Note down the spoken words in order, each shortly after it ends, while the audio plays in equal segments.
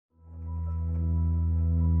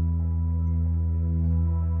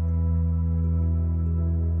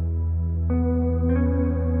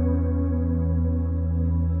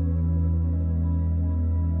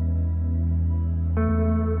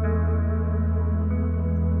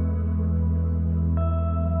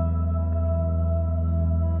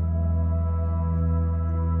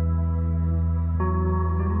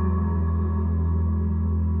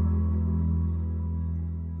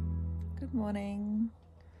morning.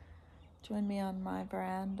 Join me on my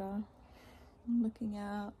veranda. I'm looking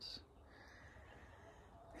out,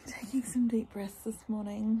 taking some deep breaths this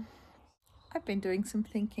morning. I've been doing some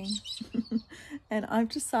thinking and I've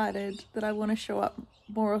decided that I want to show up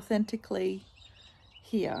more authentically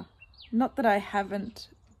here. Not that I haven't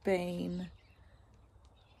been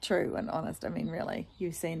true and honest. I mean, really,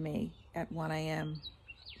 you've seen me at 1 a.m.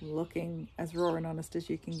 looking as raw and honest as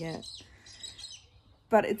you can get.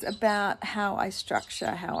 But it's about how I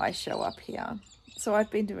structure, how I show up here. So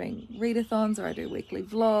I've been doing readathons, or I do weekly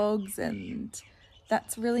vlogs, and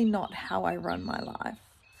that's really not how I run my life.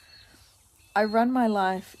 I run my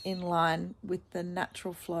life in line with the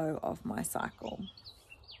natural flow of my cycle.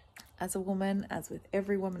 As a woman, as with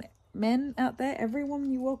every woman, men out there, every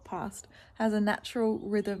woman you walk past has a natural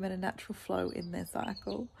rhythm and a natural flow in their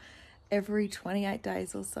cycle every 28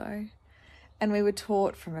 days or so. And we were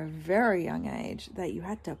taught from a very young age that you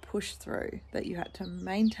had to push through, that you had to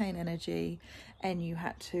maintain energy, and you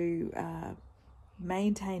had to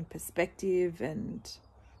maintain perspective and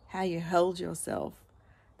how you held yourself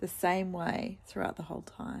the same way throughout the whole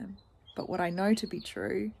time. But what I know to be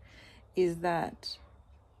true is that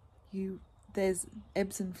there's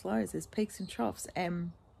ebbs and flows, there's peaks and troughs,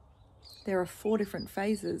 and there are 4 different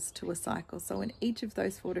phases to a cycle. So in each of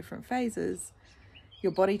those 4 different phases,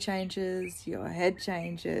 your body changes, your head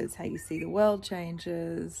changes, how you see the world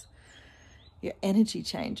changes, your energy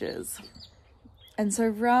changes. And so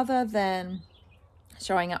rather than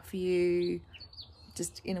showing up for you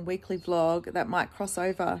just in a weekly vlog that might cross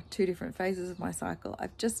over 2 different phases of my cycle,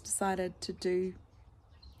 I've just decided to do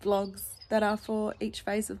vlogs that are for each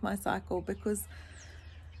phase of my cycle, because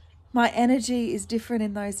my energy is different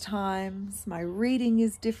in those times. My reading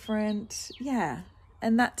is different. Yeah.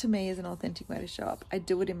 And that to me is an authentic way to show up. I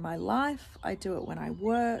do it in my life. I do it when I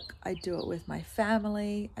work. I do it with my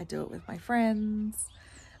family. I do it with my friends.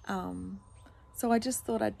 So I just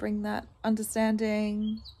thought I'd bring that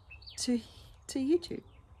understanding to YouTube.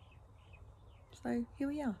 So here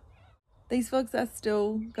we are. These vlogs are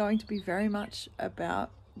still going to be very much about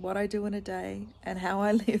what I do in a day and how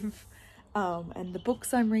I live, and the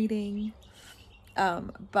books I'm reading,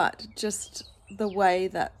 but just the way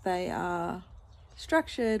that they are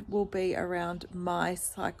structured will be around my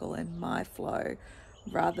cycle and my flow,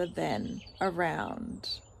 rather than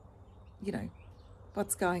around,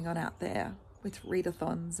 what's going on out there with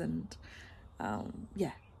readathons and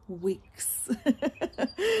weeks.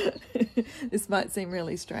 This might seem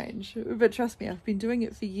really strange, but trust me, I've been doing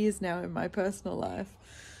it for years now in my personal life,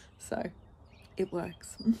 so it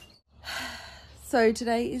works. So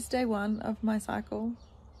today is day 1 of my cycle.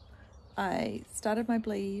 I started my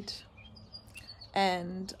bleed,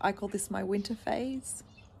 and I call this my winter phase.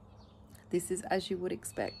 This is as you would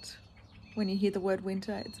expect. When you hear the word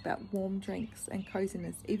winter, it's about warm drinks and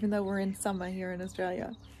coziness, even though we're in summer here in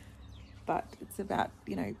Australia. But it's about,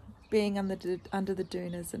 being under the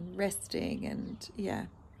doonas and resting and,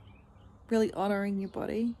 really honouring your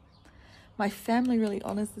body. My family really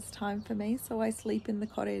honours this time for me, so I sleep in the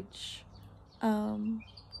cottage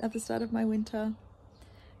at the start of my winter.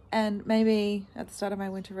 And maybe at the start of my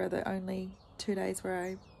winter are the only 2 days where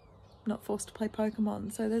I'm not forced to play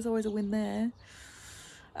Pokemon, so there's always a win there.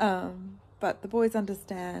 But the boys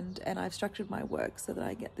understand, and I've structured my work so that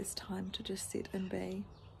I get this time to just sit and be.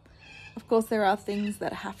 Of course, there are things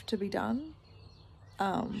that have to be done.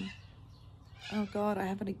 Oh God, I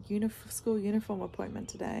have a school uniform appointment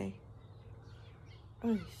today.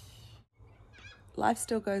 Oof. Life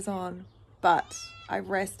still goes on, but I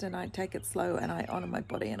rest and I take it slow and I honour my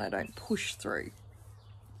body and I don't push through.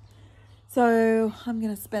 So I'm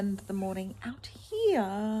going to spend the morning out here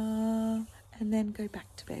and then go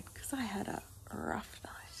back to bed because I had a rough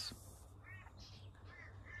night.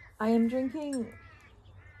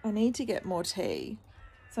 I need to get more tea.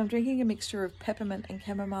 So I'm drinking a mixture of peppermint and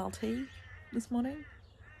chamomile tea this morning.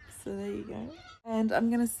 So there you go. And I'm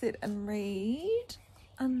going to sit and read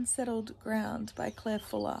Unsettled Ground by Claire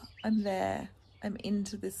Fuller. I'm there. I'm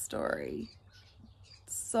into this story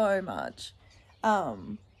so much.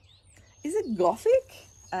 Is it gothic?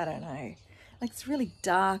 I don't know. Like, it's really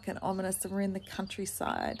dark and ominous, and we're in the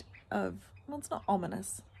countryside of, well, it's not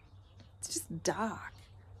ominous. It's just dark.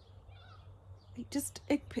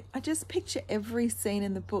 I just picture every scene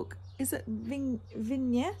in the book. Is it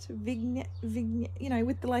vignette,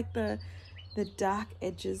 with the dark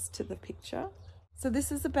edges to the picture. So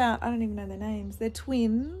this is about, I don't even know their names. They're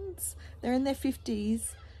twins. They're in their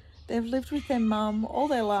 50s. They've lived with their mum all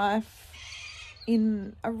their life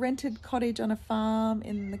in a rented cottage on a farm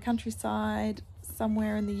in the countryside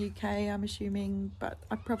somewhere in the UK, I'm assuming, but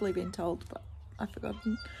I've probably been told, but I've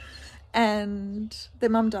forgotten. and their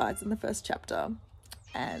mum dies in the first chapter.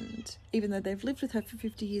 And even though they've lived with her for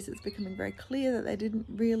 50 years, it's becoming very clear that they didn't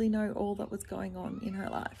really know all that was going on in her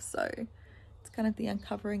life. So it's kind of the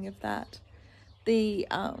uncovering of that. The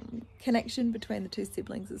connection between the two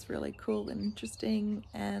siblings is really cool and interesting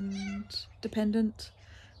and dependent.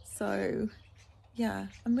 So yeah,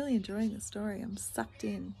 I'm really enjoying the story. I'm sucked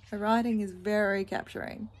in. Her writing is very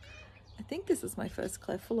capturing. I think this is my first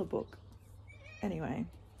Claire Fuller book. Anyway,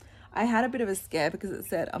 I had a bit of a scare because it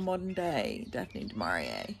said a modern day Daphne du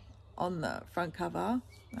Maurier on the front cover.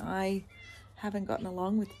 I haven't gotten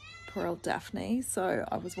along with poor old Daphne, so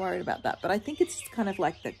I was worried about that. But I think it's just kind of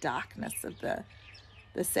like the darkness of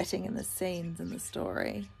the setting and the scenes and the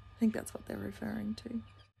story. I think that's what they're referring to.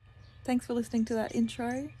 Thanks for listening to that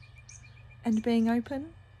intro and being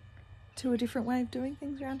open to a different way of doing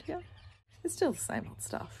things around here. It's still the same old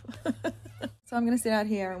stuff. So I'm going to sit out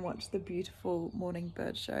here and watch the beautiful morning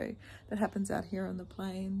bird show that happens out here on the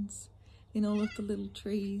plains in all of the little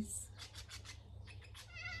trees.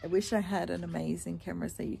 I wish I had an amazing camera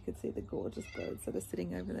so you could see the gorgeous birds that are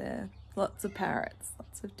sitting over there. Lots of parrots,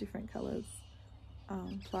 lots of different colours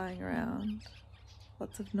flying around,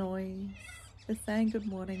 lots of noise. They're saying good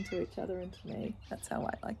morning to each other and to me. That's how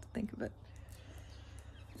I like to think of it.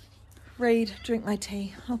 Read, drink my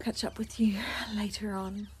tea. I'll catch up with you later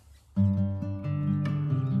on.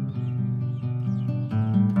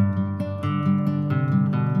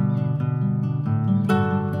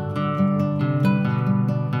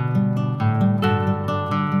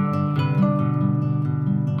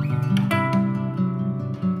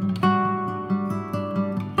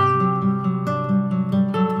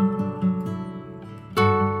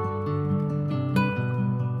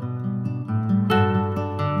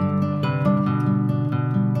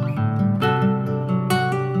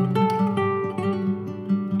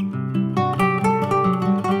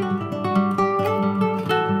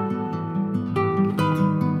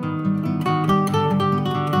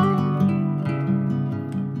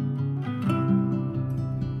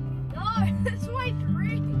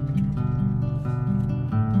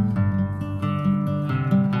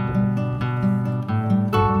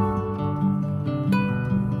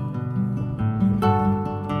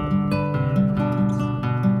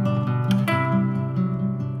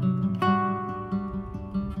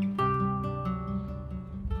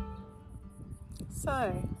 So,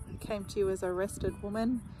 I came to you as a rested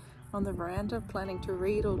woman on the veranda planning to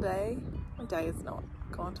read all day. My day has not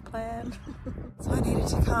gone to plan. So I needed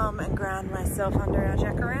to come and ground myself under our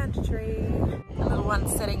jacaranda tree. The little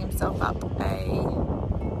one's setting himself up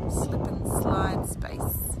a slip and slide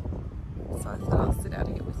space. So I thought I'll sit out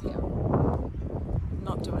here with him.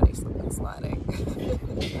 Not do any slip and sliding.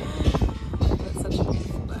 It's such a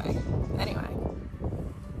beautiful day. Anyway.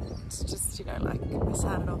 It's just, you know, like we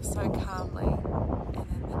started off so calmly and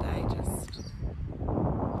then the day just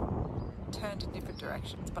turned in different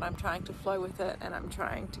directions, but I'm trying to flow with it and I'm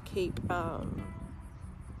trying to keep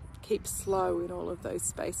slow in all of those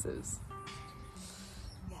spaces.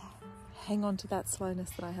 Yeah, hang on to that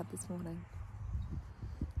slowness that I had this morning.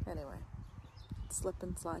 Anyway, slip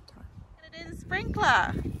and slide time. And it is a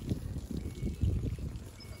sprinkler.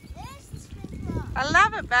 There's the sprinkler. I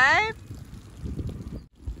love it, babe.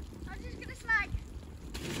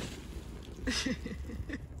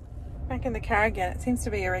 Back in the car again. It seems to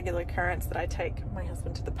be a regular occurrence that I take my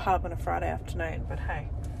husband to the pub on a Friday afternoon, but hey,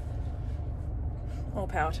 all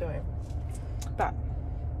power to him. But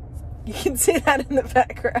you can see that in the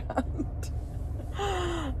background.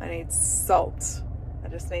 I need salt. I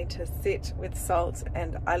just need to sit with salt,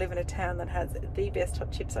 and I live in a town that has the best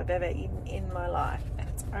hot chips I've ever eaten in my life, and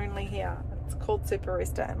it's only here. It's called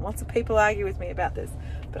Superista, and lots of people argue with me about this,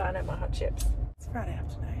 but I know my hot chips. It's Friday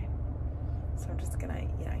afternoon, so I'm just gonna,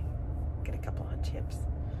 you know, get a couple of hot chips,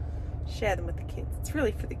 share them with the kids. It's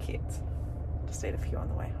really for the kids. Just eat a few on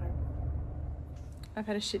the way home. I've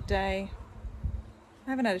had a shit day. I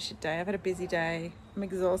haven't had a shit day. I've had a busy day. I'm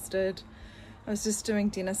exhausted. I was just doing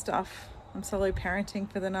dinner stuff. I'm solo parenting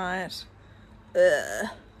for the night. Ugh.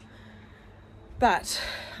 But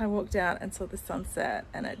I walked out and saw the sunset,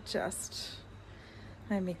 and it just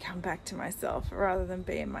made me come back to myself rather than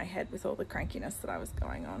be in my head with all the crankiness that I was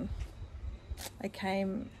going on. I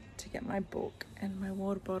came to get my book and my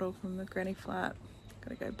water bottle from the granny flat.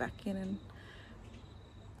 Gotta go back in and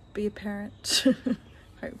be a parent.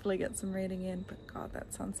 Hopefully get some reading in, but God,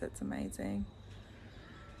 that sunset's amazing.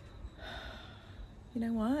 You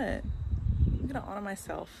know what? I'm gonna honor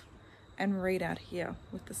myself and read out here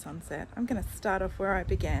with the sunset. I'm gonna start off where I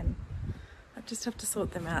began. I just have to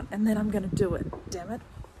sort them out and then I'm gonna do it, damn it.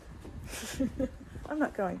 I'm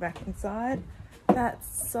not going back inside.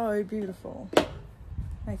 That's so beautiful.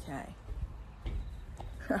 Okay.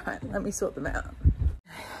 All right, let me sort them out.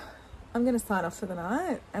 I'm going to sign off for the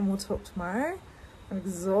night and we'll talk tomorrow. I'm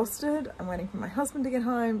exhausted. I'm waiting for my husband to get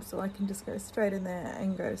home so I can just go straight in there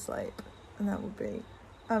and go to sleep. And that would be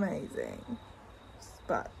amazing.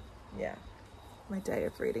 But yeah, my day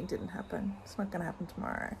of reading didn't happen. It's not going to happen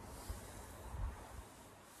tomorrow.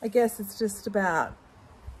 I guess it's just about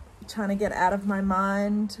trying to get out of my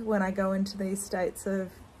mind when I go into these states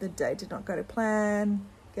of the day did not go to plan,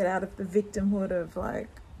 get out of the victimhood of like,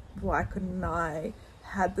 why couldn't I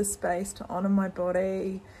had the space to honor my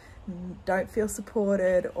body, don't feel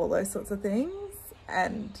supported, all those sorts of things,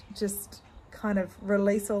 and just kind of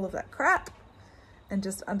release all of that crap and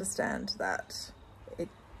just understand that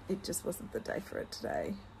it just wasn't the day for it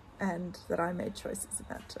today and that I made choices in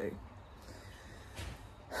that too.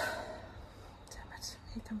 Damn it,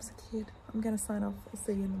 here comes the kid. I'm going to sign off. I'll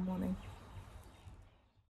see you in the morning.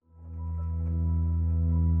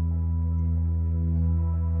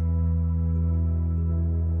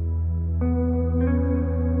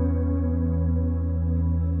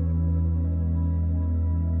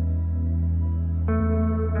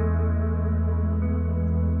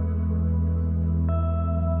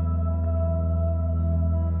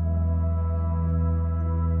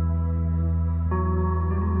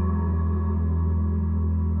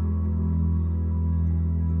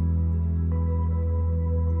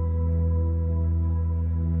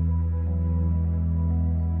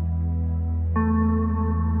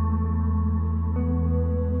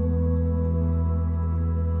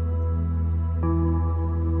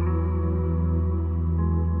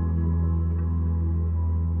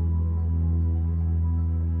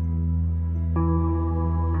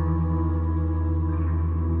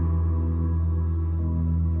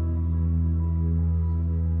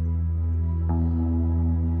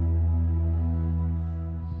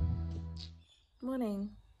 Morning.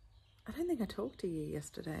 I don't think I talked to you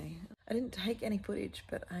yesterday. I didn't take any footage,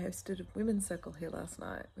 but I hosted a women's circle here last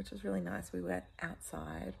night, which was really nice. We went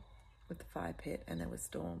outside with the fire pit and there were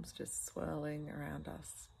storms just swirling around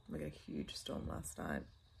us. We got a huge storm last night.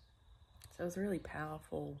 So it was a really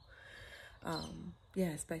powerful,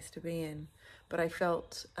 space to be in. But I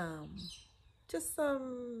felt just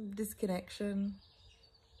some disconnection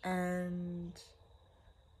and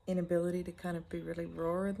inability to kind of be really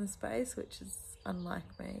raw in the space, which is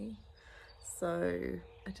unlike me. So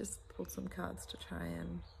I just pulled some cards to try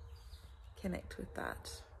and connect with that,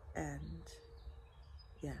 and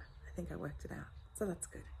yeah, I think I worked it out, so that's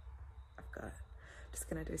good. I've got it. I'm just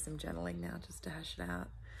gonna do some journaling now just to hash it out,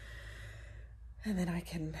 and then I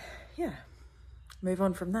can move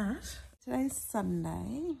on from that. Today's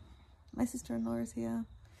Sunday. My sister-in-law is here.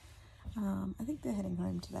 I think they're heading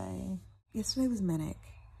home today. Yesterday was manic.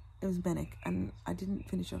 It was manic, and I didn't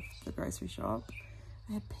finish off the grocery shop.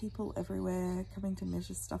 I had people everywhere coming to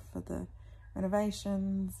measure stuff for the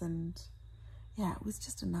renovations, and yeah, it was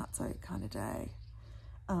just a nutso kind of day.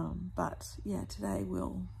 But yeah, today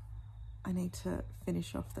I need to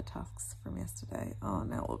finish off the tasks from yesterday. Oh,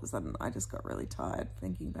 now all of a sudden I just got really tired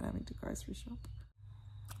thinking about having to grocery shop.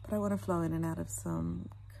 But I want to flow in and out of some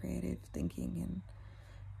creative thinking and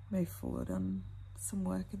move forward on some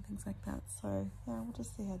work and things like that. So yeah, we'll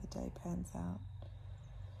just see how the day pans out.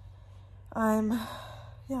 I'm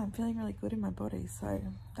feeling really good in my body, so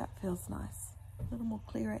that feels nice. A little more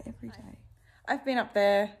clearer every day. I've been up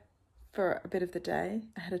there for a bit of the day.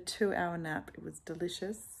 I had a 2-hour nap. It was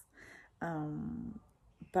delicious.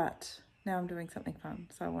 But now I'm doing something fun,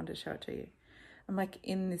 so I wanted to show it to you. I'm like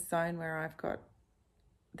in this zone where I've got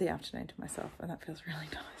the afternoon to myself, and that feels really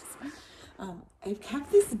nice. I've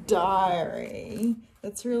kept this diary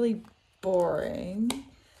that's really boring,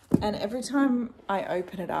 and every time I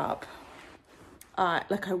open it up, I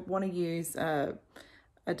want to use a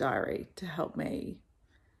diary to help me,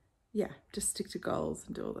 just stick to goals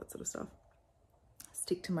and do all that sort of stuff,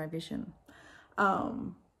 stick to my vision.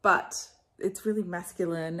 But it's really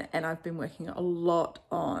masculine, and I've been working a lot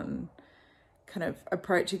on kind of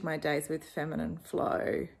approaching my days with feminine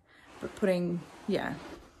flow, but putting, I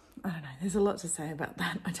don't know, there's a lot to say about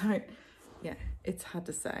that. It's hard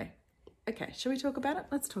to say. Okay, shall we talk about it?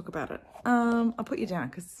 Let's talk about it. I'll put you down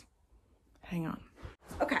because, hang on.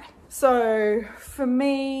 Okay, so for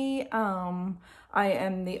me, I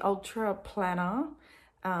am the ultra planner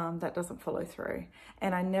that doesn't follow through.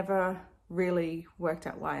 And I never really worked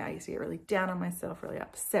out why. I used to get really down on myself, really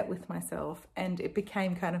upset with myself. And it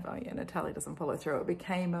became kind of, Natalie doesn't follow through. It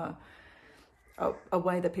became a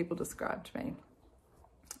way that people described me.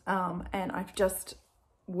 And I've just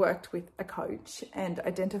worked with a coach and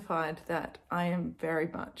identified that I am very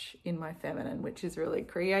much in my feminine, which is really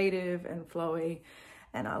creative and flowy.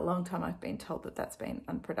 And a long time I've been told that that's been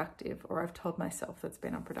unproductive, or I've told myself that's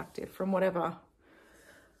been unproductive from whatever,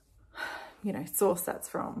 source that's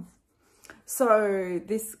from. So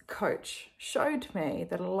this coach showed me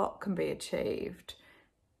that a lot can be achieved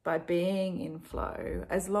by being in flow,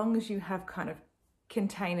 as long as you have kind of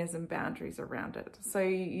containers and boundaries around it. So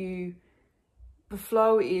the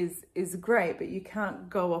flow is great, but you can't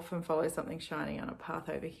go off and follow something shiny on a path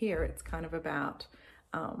over here. It's kind of about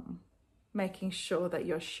making sure that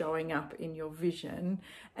you're showing up in your vision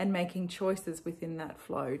and making choices within that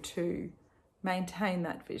flow to maintain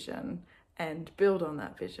that vision and build on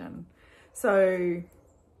that vision. So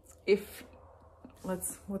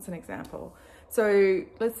what's an example? So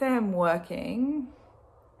let's say I'm working,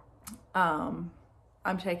 I'm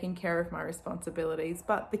taking care of my responsibilities,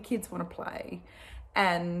 but the kids want to play,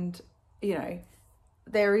 and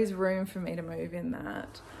there is room for me to move in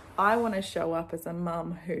that. I want to show up as a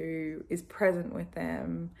mum who is present with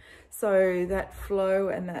them, so that flow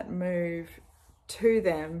and that move to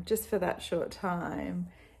them just for that short time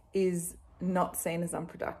is not seen as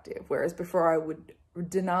unproductive. Whereas before I would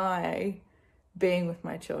deny being with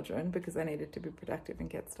my children because I needed to be productive and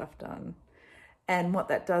get stuff done. And what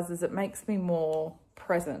that does is it makes me more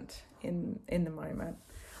present in the moment.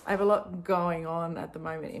 I have a lot going on at the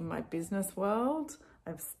moment in my business world.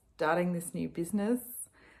 I'm starting this new business,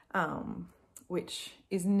 which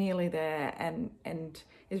is nearly there and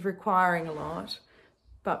is requiring a lot.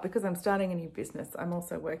 But because I'm starting a new business, I'm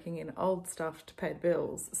also working in old stuff to pay the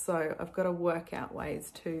bills. So I've got to work out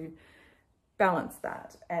ways to balance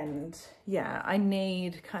that. And yeah, I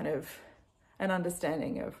need kind of an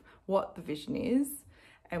understanding of what the vision is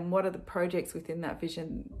and what are the projects within that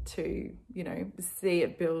vision to, see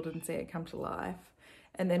it build and see it come to life,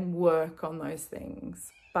 and then work on those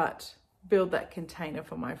things, but build that container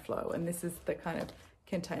for my flow. And this is the kind of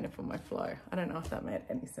container for my flow. I don't know if that made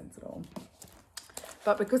any sense at all.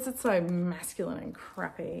 But because it's so masculine and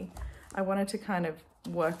crappy, I wanted to kind of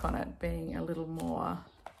work on it being a little more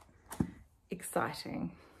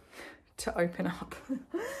exciting to open up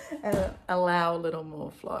and allow a little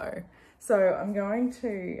more flow. So I'm going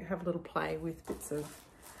to have a little play with bits of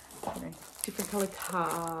different colour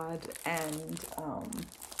card and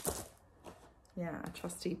a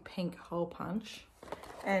trusty pink hole punch,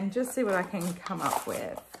 and just see what I can come up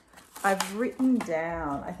with. I've written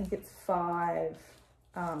down, I think it's 5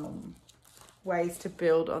 ways to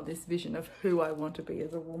build on this vision of who I want to be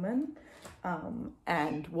as a woman,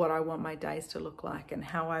 and what I want my days to look like and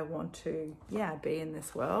how I want to, be in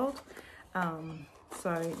this world.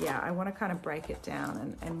 I want to kind of break it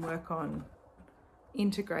down and work on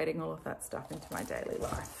integrating all of that stuff into my daily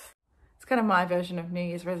life. It's kind of my version of New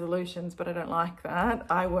Year's resolutions, but I don't like that.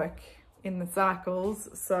 I work in the cycles,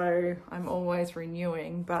 so I'm always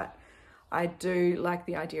renewing, but I do like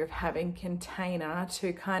the idea of having container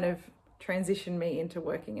to kind of transition me into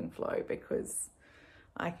working in flow, because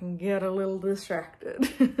I can get a little distracted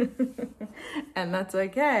and that's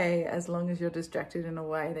okay, as long as you're distracted in a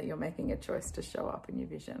way that you're making a choice to show up in your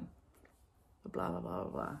vision. Blah, blah, blah,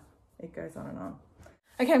 blah, blah. It goes on and on.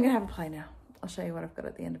 Okay, I'm gonna have a play now. I'll show you what I've got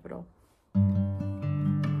at the end of it all.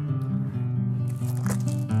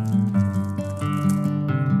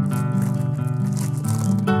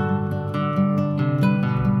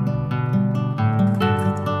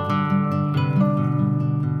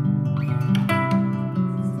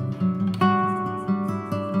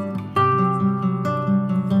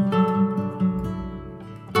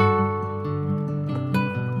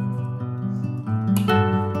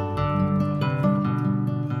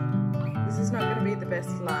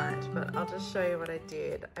 Show you what I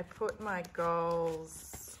did. I put my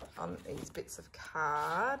goals on these bits of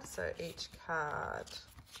card, so each card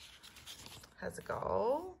has a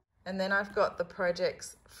goal, and then I've got the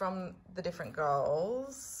projects from the different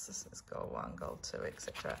goals. This is goal 1, goal 2,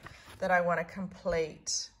 etc., that I want to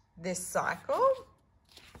complete this cycle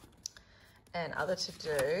and other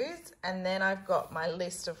to-dos, and then I've got my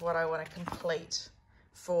list of what I want to complete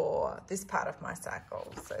for this part of my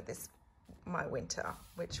cycle. So this, my winter,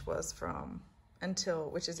 which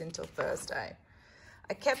is until Thursday.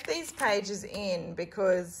 I kept these pages in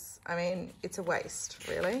because, it's a waste,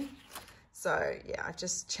 really. So yeah, I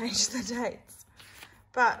just changed the dates.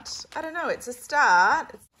 But I don't know, it's a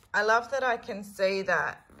start. I love that I can see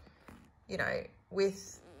that,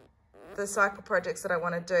 with the cycle projects that I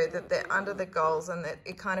want to do, that they're under the goals and that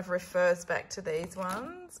it kind of refers back to these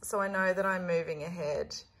ones. So I know that I'm moving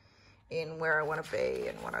ahead in where I want to be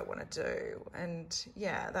and what I want to do. And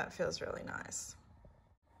yeah, that feels really nice.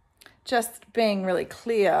 just being really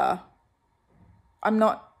clear. I'm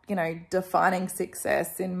not, you know, defining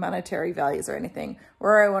success in monetary values or anything.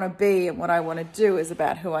 Where I want to be and what I want to do is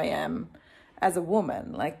about who I am as a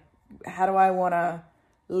woman. Like, how do I want to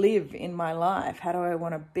live in my life? How do I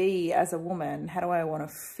want to be as a woman? How do I want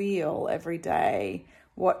to feel every day?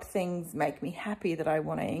 What things make me happy that I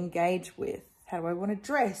want to engage with? How do I want to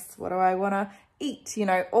dress? What do I want to eat? You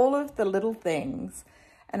know, all of the little things.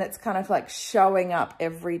 And it's kind of like showing up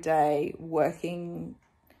every day, working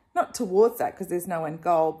not towards that because there's no end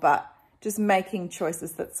goal, but just making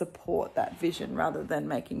choices that support that vision rather than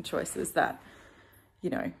making choices that, you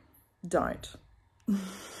know, don't.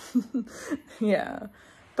 Yeah.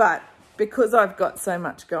 But because I've got so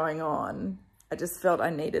much going on, I just felt I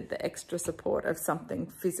needed the extra support of something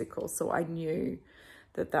physical. So I knew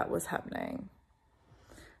that that was happening.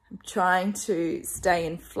 I'm trying to stay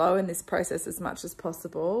in flow in this process as much as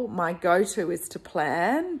possible. My go-to is to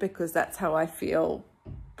plan because that's how I feel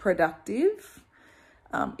productive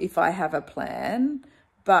if I have a plan.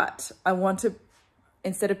 But I want to,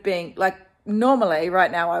 instead of being like, normally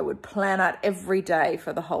right now I would plan out every day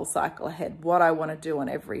for the whole cycle ahead, what I want to do on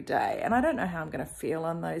every day. And I don't know how I'm going to feel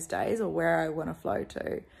on those days or where I want to flow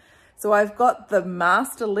to. So I've got the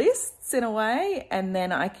master lists in a way, and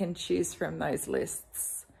then I can choose from those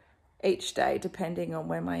lists each day depending on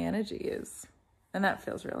where my energy is. And that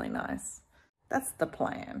feels really nice. That's the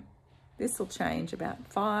plan. This will change about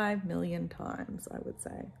 5 million times, I would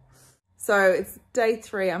say. So it's day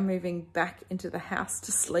 3. I'm moving back into the house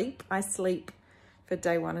to sleep. I sleep for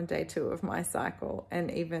day 1 and day 2 of my cycle, and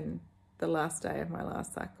even the last day of my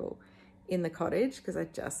last cycle in the cottage because I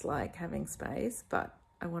just like having space, but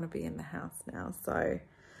I want to be in the house now. So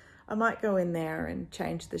I might go in there and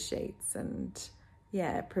change the sheets and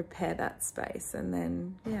yeah, prepare that space and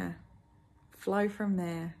then, yeah, flow from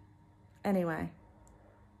there. Anyway,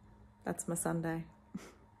 that's my Sunday.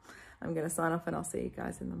 I'm going to sign off and I'll see you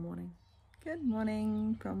guys in the morning. Good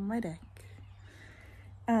morning from my deck.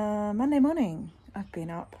 Monday morning, I've been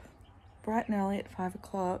up bright and early at 5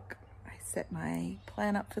 o'clock. I set my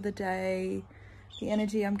plan up for the day. The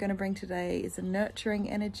energy I'm going to bring today is a nurturing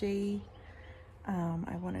energy.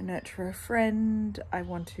 I want to nurture a friend. I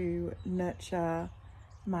want to nurture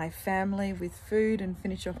my family with food and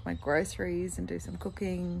finish off my groceries and do some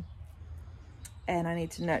cooking. And I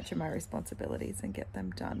need to nurture my responsibilities and get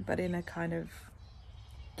them done, but in a kind of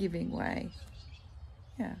giving way.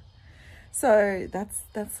 Yeah. So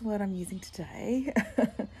that's what I'm using today.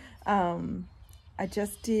 I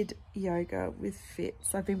just did yoga with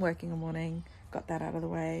Fitz. I've been working all morning, got that out of the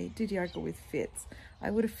way, did yoga with Fitz.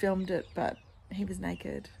 I would have filmed it, but he was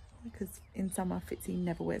naked because in summer Fitzy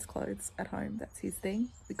never wears clothes at home. That's his thing.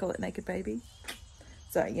 We call it naked baby.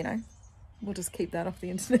 So, you know, we'll just keep that off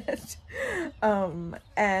the internet.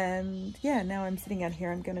 And yeah, now I'm sitting out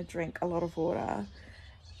here. I'm going to drink a lot of water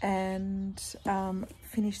and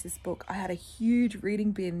finish this book. I had a huge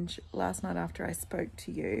reading binge last night after I spoke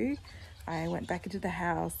to you. I went back into the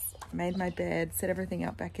house, made my bed, set everything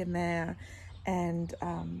up back in there, and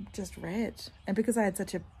just read. And because I had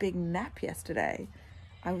such a big nap yesterday,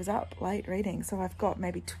 I was up late reading. So I've got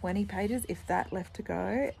maybe 20 pages, if that, left to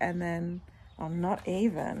go. And then, oh, not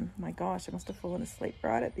even. My gosh, I must have fallen asleep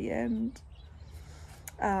right at the end.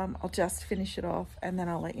 I'll just finish it off and then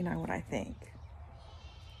I'll let you know what I think.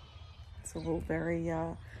 It's all very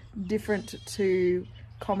different to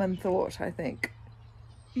common thought, I think.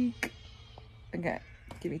 Eek. Okay,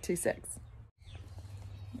 give me 2 secs.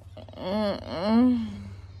 It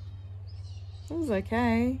was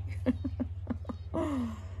okay.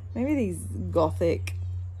 Maybe these gothic,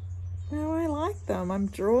 no, I like them. I'm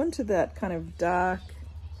drawn to that kind of dark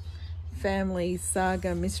family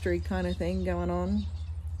saga mystery kind of thing going on,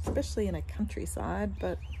 especially in a countryside.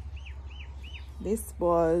 But this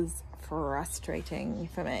was frustrating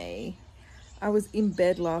for me. I was in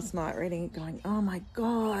bed last night reading it going, oh my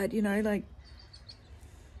God, you know, like,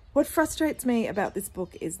 what frustrates me about this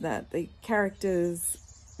book is that the characters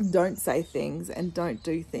don't say things and don't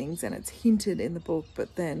do things, and it's hinted in the book,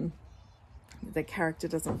 but then the character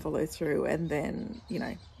doesn't follow through, and then, you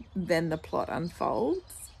know, then the plot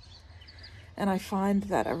unfolds. And I find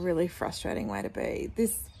that a really frustrating way to be.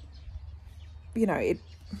 This, you know,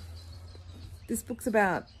 this book's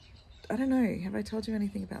about, I don't know, have I told you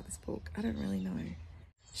anything about this book? I don't really know.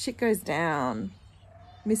 Shit goes down,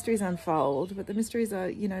 mysteries unfold, but the mysteries are,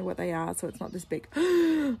 you know, what they are, so it's not this big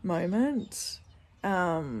moment.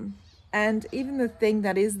 And even the thing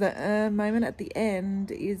that is the moment at the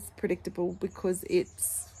end is predictable because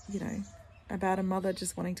it's, you know, about a mother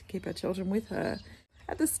just wanting to keep her children with her.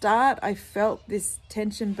 at the start I felt this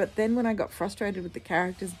tension, but then when I got frustrated with the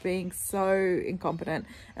characters being so incompetent,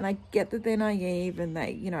 and I get that they're naive and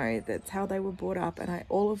they, you know, that's how they were brought up and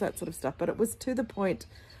all of that sort of stuff, but it was to the point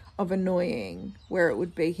of annoying where it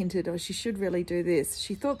would be hinted, oh, she should really do this.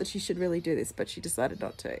 She thought that she should really do this, but she decided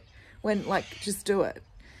not to. When, like, just do it.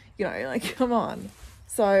 You know, like, come on.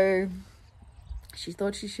 So she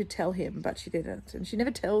thought she should tell him, but she didn't. And she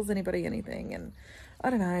never tells anybody anything. And I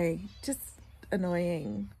don't know, just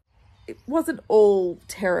annoying. It wasn't all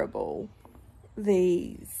terrible.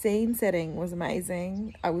 The scene setting was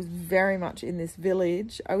amazing. I was very much in this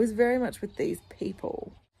village. I was very much with these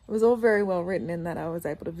people. It was all very well written in that I was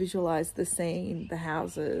able to visualize the scene, the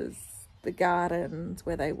houses, the gardens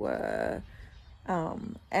where they were,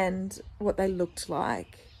 and what they looked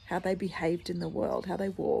like, how they behaved in the world, how they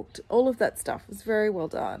walked. All of that stuff was very well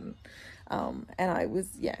done. And I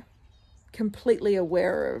was, completely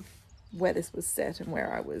aware of where this was set and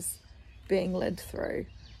where I was being led through.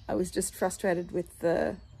 I was just frustrated with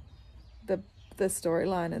the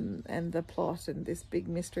storyline and the plot and this big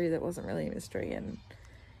mystery that wasn't really a mystery, and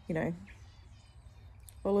you know,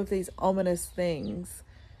 all of these ominous things.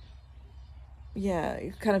 Yeah,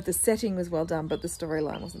 kind of the setting was well done, but the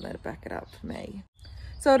storyline wasn't there to back it up for me.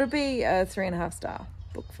 So it'll be a 3.5 star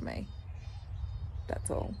book for me. That's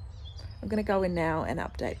all. I'm going to go in now and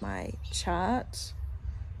update my chart.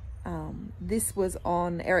 This was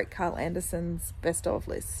on Eric Carl Anderson's best of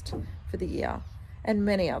list for the year, and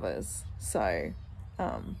many others. So,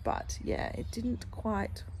 but yeah, it didn't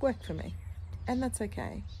quite work for me, and that's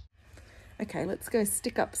okay. Okay, let's go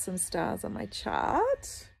stick up some stars on my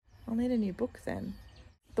chart. I'll need a new book then.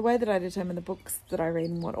 The way that I determine the books that I read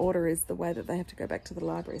in what order is the way that they have to go back to the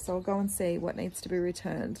library. So I'll go and see what needs to be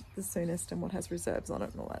returned the soonest and what has reserves on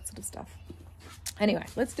it and all that sort of stuff. Anyway,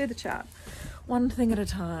 let's do the chart. One thing at a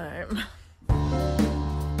time.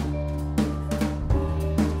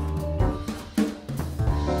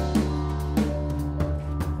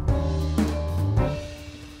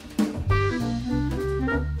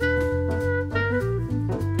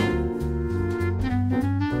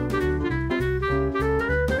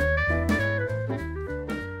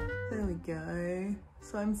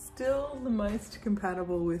 So I'm still the most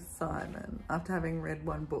compatible with Simon after having read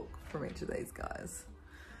one book from each of these guys.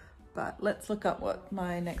 But let's look up what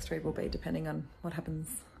my next read will be depending on what happens,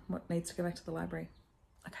 what needs to go back to the library.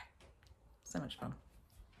 Okay, so much fun.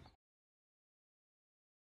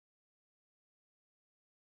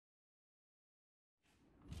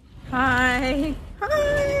 Hi,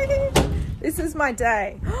 hi, this is my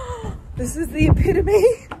day. This is the epitome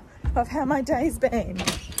of how my day's been.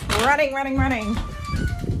 Running, running, running.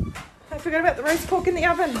 I forgot about the roast pork in the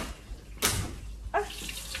oven.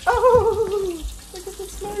 Oh, look at the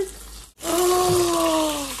smoke.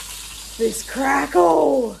 Oh, this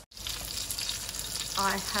crackle.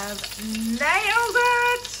 I have nailed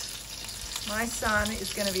it. My son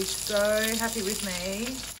is going to be so happy with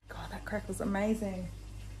me. God, that crackle's amazing.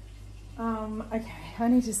 Okay, I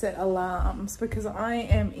need to set alarms because I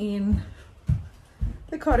am in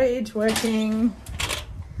the cottage working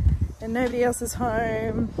and nobody else is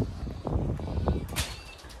home.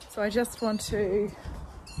 So I just want to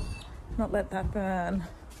not let that burn.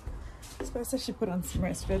 I suppose I should put on some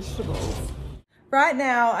roast vegetables. Right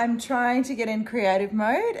now I'm trying to get in creative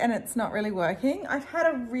mode and it's not really working. I've had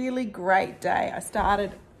a really great day. I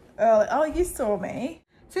started early. Oh, you saw me.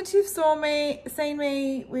 Since you've seen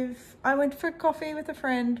me, I went for coffee with a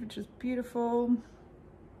friend, which was beautiful.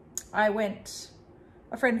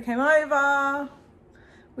 A friend came over,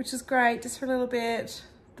 which is great, just for a little bit.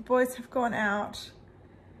 The boys have gone out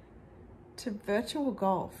to virtual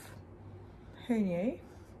golf. Who knew?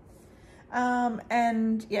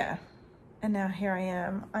 And yeah, and now here I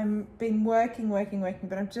am. I've been working,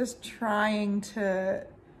 but I'm just trying to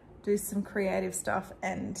do some creative stuff,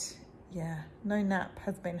 and yeah, no nap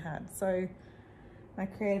has been had. So my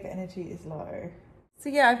creative energy is low. So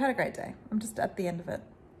yeah, I've had a great day. I'm just at the end of it.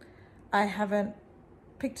 I haven't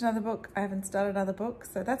picked another book. I haven't started another book.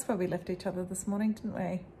 So that's where we left each other this morning, didn't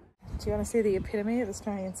we? Do you want to see the epitome of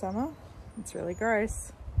Australian summer? It's really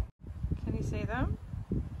gross. Can you see them?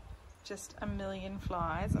 Just a million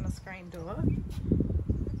flies on a screen door. Can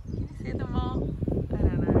you see them all? I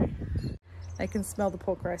don't know. They can smell the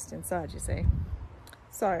pork roast inside, you see.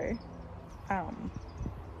 So,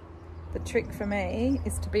 the trick for me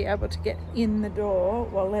is to be able to get in the door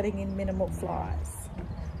while letting in minimal flies.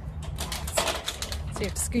 So you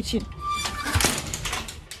have to scooch in.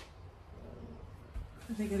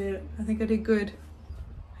 I think I did it. I think I did good.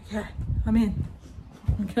 Okay, I'm in.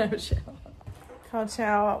 I'm gonna have a shower. Cold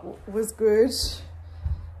shower was good.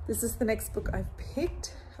 This is the next book I've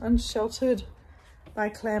picked, Unsheltered by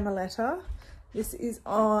Claire Maletta. This is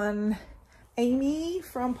on Amy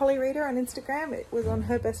from Polyreader on Instagram. It was on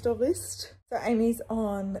her best of list. So Amy's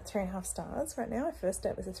on 3.5 stars right now. Her first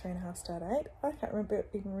date was a 3.5 star date. I can't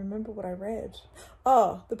even remember what I read.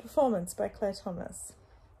 Oh, The Performance by Claire Thomas.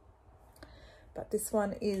 But this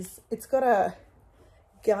one is, it's got a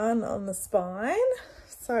gun on the spine.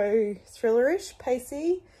 So thrillerish,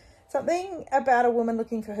 pacey. Something about a woman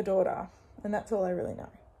looking for her daughter. And that's all I really know.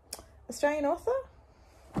 Australian author?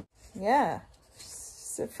 Yeah.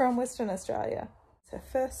 From Western Australia. It's her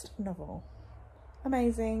first novel.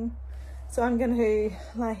 Amazing. So I'm going to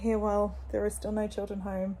lie here while there are still no children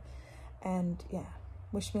home and yeah,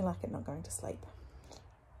 wish me luck at not going to sleep.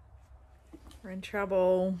 We're in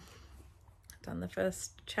trouble. I've done the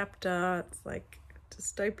first chapter. It's like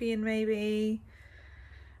dystopian maybe.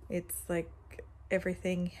 It's like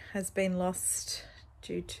everything has been lost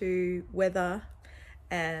due to weather,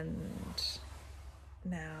 and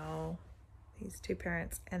now these two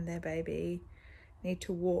parents and their baby need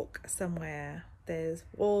to walk somewhere. There's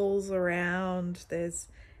walls around, there's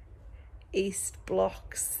east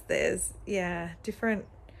blocks, there's,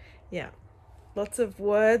 lots of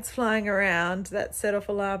words flying around that set off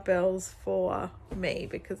alarm bells for me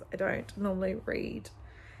because I don't normally read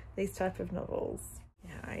these type of novels.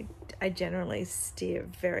 Yeah, I generally steer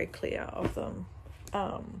very clear of them.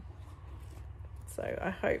 So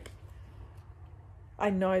I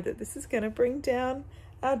know that this is going to bring down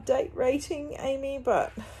our date rating, Amy,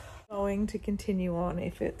 but I'm going to continue on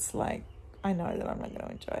if it's like, I know that I'm not going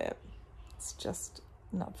to enjoy it. It's just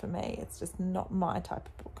not for me. It's just not my type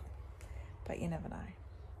of book. But you never know.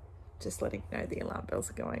 Just letting you know the alarm bells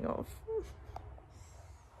are going off.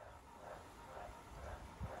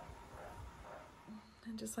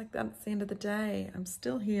 And just like that, it's the end of the day. I'm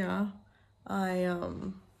still here. I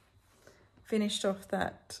finished off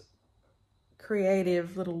that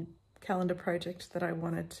creative little calendar project that I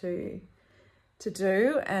wanted to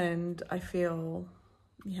do, and I feel,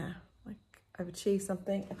 yeah, like I've achieved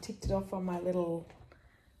something. I ticked it off on my little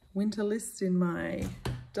winter list in my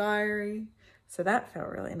diary, so that felt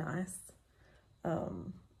really nice.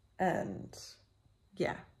 And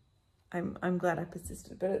yeah, I'm glad I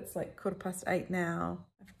persisted, but it's like 8:15 now.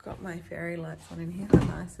 I've got my fairy lights on in here. How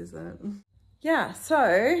nice is it? Yeah,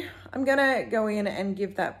 so I'm gonna go in and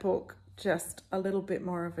give that book just a little bit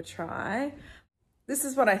more of a try. This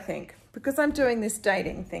is what I think, because I'm doing this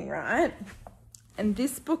dating thing, right? And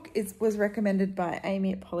this book was recommended by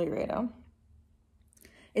Amy at Polyreader.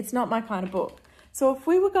 It's not my kind of book. So if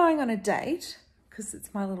we were going on a date, because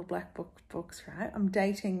it's my little black books, right? I'm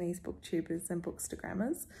dating these booktubers and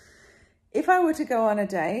bookstagrammers. If I were to go on a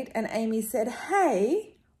date and Amy said,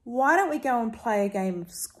 hey, why don't we go and play a game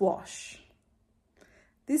of squash?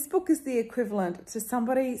 This book is the equivalent to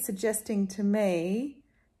somebody suggesting to me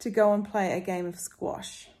to go and play a game of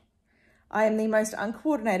squash. I am the most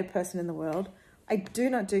uncoordinated person in the world. I do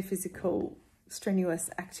not do physical, strenuous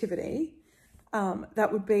activity.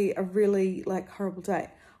 That would be a really horrible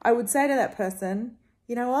date. I would say to that person,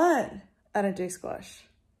 you know what? I don't do squash.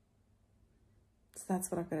 So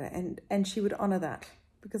that's what I've got to, and she would honor that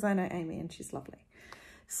because I know Amy and she's lovely.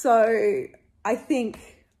 So I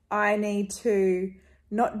think I need to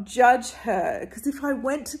not judge her, because if I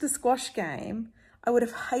went to the squash game, I would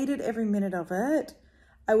have hated every minute of it.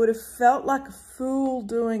 I would have felt like a fool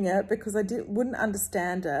doing it because I wouldn't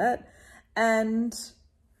understand it, and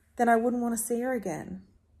then I wouldn't want to see her again.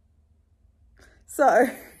 So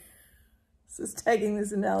this is taking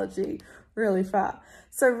this analogy really far.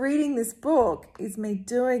 So reading this book is me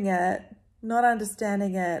doing it, not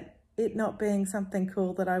understanding it, it not being something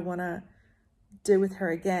cool that I want to do with her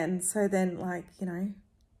again. So then,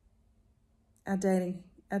 our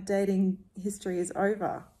dating history is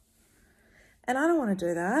over. And I don't want to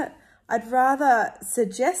do that. I'd rather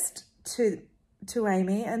suggest to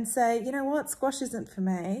Amy and say, you know what, squash isn't for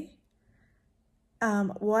me.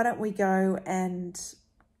 Why don't we go and,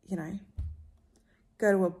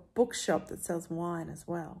 go to a bookshop that sells wine as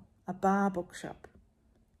well, a bar bookshop.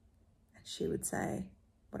 And she would say,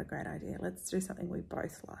 what a great idea. Let's do something we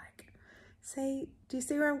both like. See, do you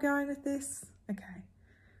see where I'm going with this? Okay.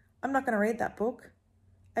 I'm not going to read that book.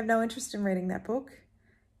 I have no interest in reading that book.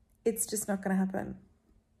 It's just not going to happen.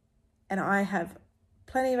 And I have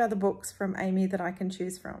plenty of other books from Amy that I can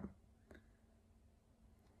choose from.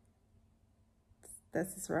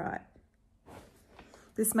 This is right.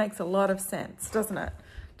 This makes a lot of sense, doesn't it?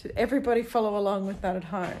 Did everybody follow along with that at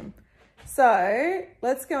home? So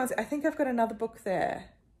let's go and see. I think I've got another book there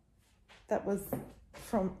that was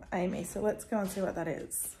from Amy. So let's go and see what that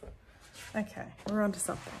is. Okay, we're on to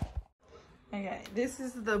something. Okay, this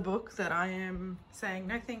is the book that I am saying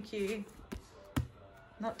no thank you,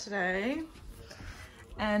 not today.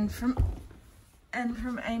 And from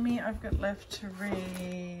Amy, I've got left to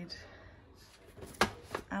read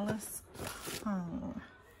Alice Hung,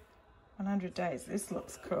 100 Days. This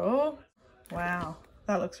looks cool. Wow,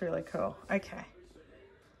 that looks really cool. Okay,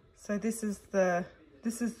 so this is the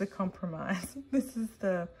compromise. This is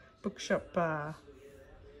the bookshop bar.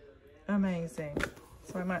 Amazing.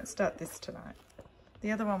 So I might start this tonight.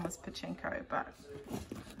 The other one was Pachinko, but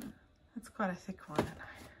it's quite a thick one. I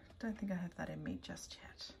don't think I have that in me just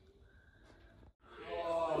yet.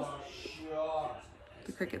 Oh, shit.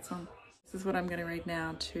 The cricket's on. This is what I'm going to read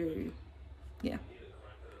now to, yeah,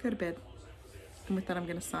 go to bed. And with that, I'm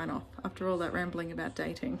going to sign off after all that rambling about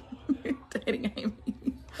dating. Dating Amy.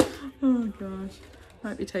 Oh gosh.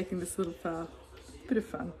 Might be taking this a little far. Bit of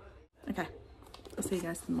fun. Okay. I'll see you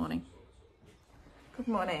guys in the morning. Good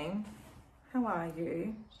morning. How are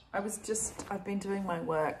you? I've been doing my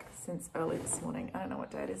work since early this morning. I don't know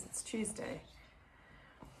what day it is. It's Tuesday.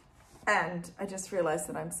 And I just realized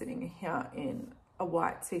that I'm sitting here in a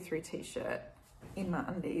white see-through t-shirt in my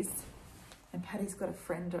undies. And Patty's got a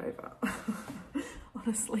friend over on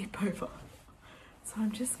a sleepover. So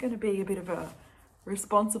I'm just going to be a bit of a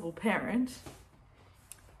responsible parent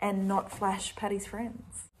and not flash Patty's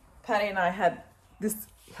friends. Patty and I had this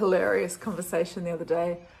hilarious conversation the other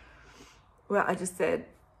day where I just said,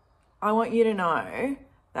 I want you to know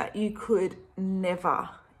that you could never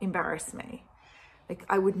embarrass me. Like,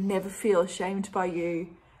 I would never feel ashamed by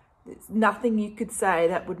you. There's nothing you could say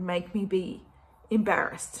that would make me be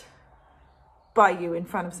embarrassed by you in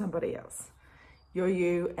front of somebody else. You're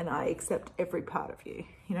you and I accept every part of you,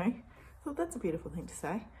 you know? I thought that's a beautiful thing to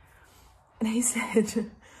say. And he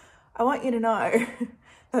said, I want you to know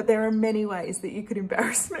that there are many ways that you could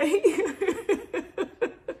embarrass me.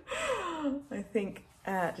 I think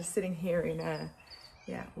just sitting here in a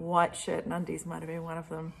white shirt and undies might have been one of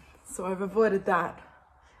them. So I've avoided that.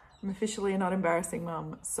 I'm officially a not embarrassing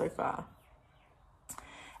mum so far.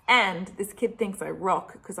 And this kid thinks I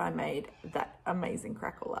rock because I made that amazing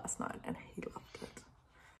crackle last night and he loved it.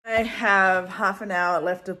 I have half an hour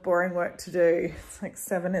left of boring work to do. It's like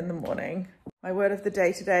 7 in the morning. My word of the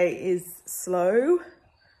day today is slow.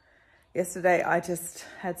 Yesterday, I just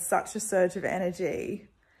had such a surge of energy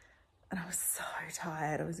and I was so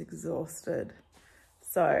tired. I was exhausted.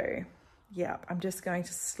 So yeah, I'm just going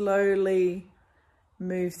to slowly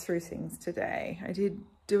move through things today. I did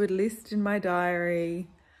do a list in my diary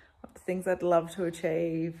of the things I'd love to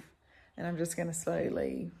achieve, and I'm just going to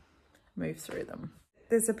slowly move through them.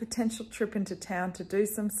 There's a potential trip into town to do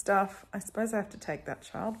some stuff. I suppose I have to take that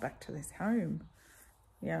child back to this home.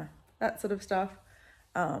 Yeah, that sort of stuff.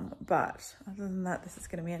 But other than that, this is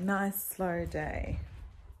going to be a nice, slow day.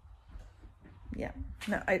 Yeah,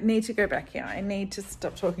 no, I need to go back here. I need to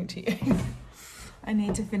stop talking to you. I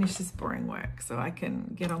need to finish this boring work so I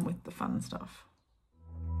can get on with the fun stuff.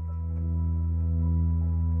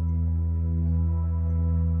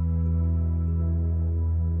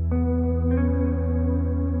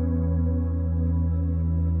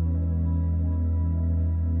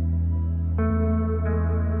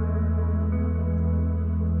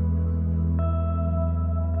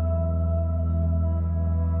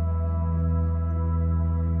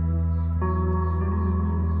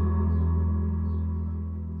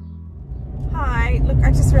 Look,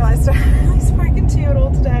 I just realised I haven't spoken to you at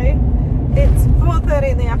all today. It's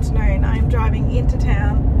 4:30 in the afternoon. I'm driving into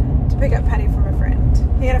town to pick up Patty from a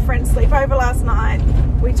friend. He had a friend sleep over last night.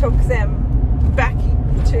 We took them back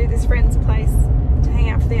to this friend's place to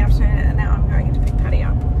hang out for the afternoon, and now I'm going in to pick Patty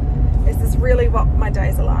up. This is really what my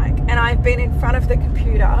days are like. And I've been in front of the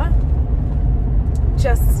computer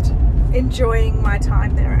just enjoying my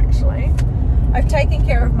time there actually. I've taken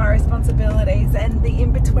care of my responsibilities, and the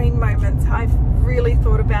in-between moments I've really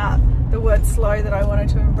thought about the word slow that I wanted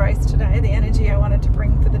to embrace today, the energy I wanted to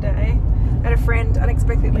bring for the day. I had a friend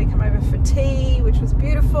unexpectedly come over for tea, which was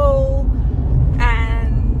beautiful,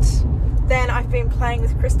 and then I've been playing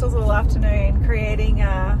with crystals all afternoon, creating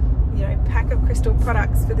a pack of crystal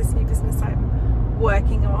products for this new business I'm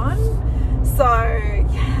working on. So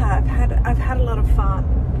yeah, I've had a lot of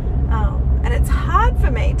fun. And it's hard for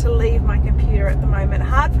me to leave my computer at the moment,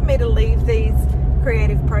 hard for me to leave these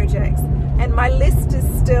creative projects. And my list has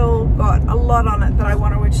still got a lot on it that I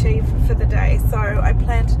want to achieve for the day. So I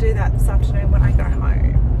plan to do that this afternoon when I go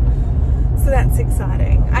home. So that's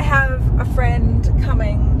exciting. I have a friend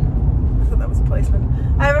coming, I thought that was a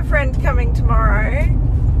policeman. I have a friend coming tomorrow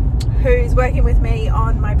who's working with me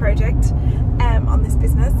on my project, on this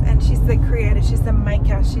business, and she's the creator, she's the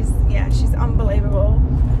maker, she's unbelievable.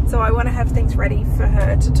 So I want to have things ready for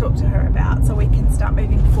her to talk to her about, so we can start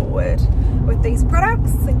moving forward with these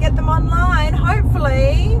products and get them online,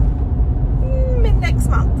 hopefully next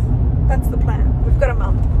month. That's the plan. We've got a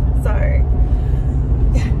month, so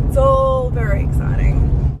yeah, it's all very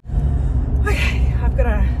exciting. Okay, I've got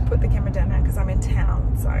to put the camera down now because I'm in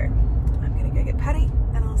town, so I'm gonna go get Patty,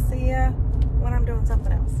 and I'll see you when I'm doing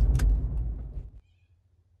something else.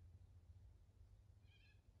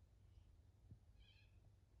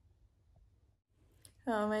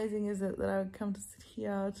 How amazing is it that I would come to sit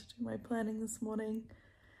here to do my planning this morning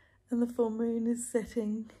and the full moon is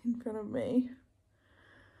setting in front of me.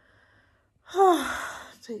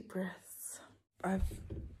 Deep breaths. I've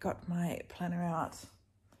got my planner out.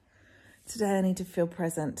 Today I need to feel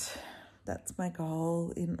present. That's my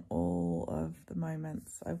goal in all of the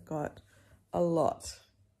moments. I've got a lot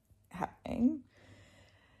happening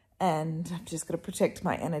and I've just got to protect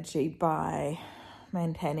my energy by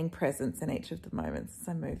maintaining presence in each of the moments as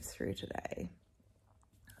I move through today.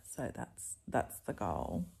 So that's the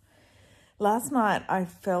goal. Last night I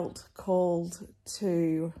felt called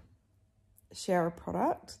to share a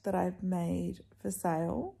product that I've made for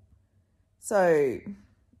sale. So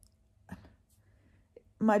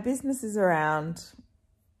my business is around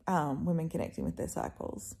women connecting with their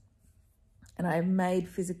cycles, and I've made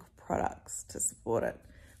physical products to support it,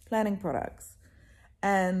 planning products.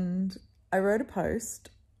 And I wrote a post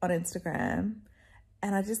on Instagram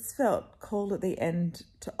and I just felt called at the end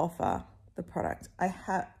to offer the product. I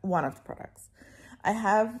have one of the products. I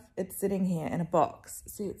have it sitting here in a box.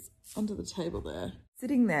 See, it's under the table there,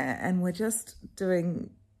 sitting there, and we're just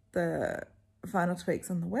doing the final tweaks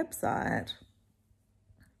on the website.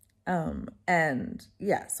 And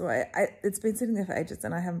yeah, so it's been sitting there for ages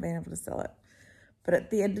and I haven't been able to sell it. But at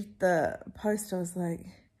the end of the post, I was like,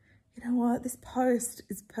 you know what? This post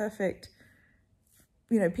is perfect.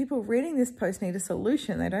 You know, people reading this post need a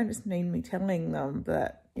solution. They don't just need me telling them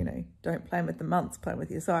that, you know, don't plan with the months, plan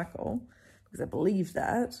with your cycle, because I believe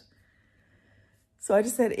that. So I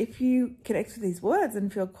just said, if you connect with these words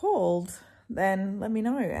and feel called, then let me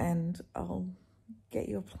know and I'll get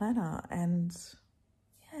you a planner. And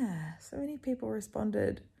yeah, so many people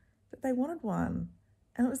responded that they wanted one.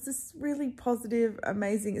 And it was this really positive,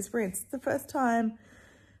 amazing experience. It's the first time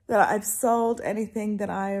that I've sold anything that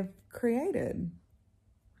I've created.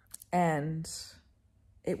 And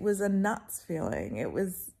it was a nuts feeling. It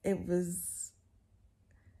was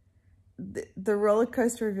the roller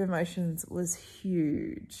coaster of emotions was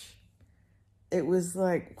huge. It was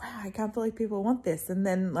like, wow, I can't believe people want this. And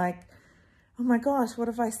then like, oh my gosh, what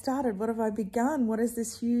have I started? What have I begun? What is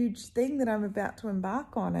this huge thing that I'm about to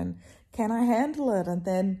embark on? And can I handle it? And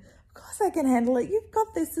then, of course I can handle it. You've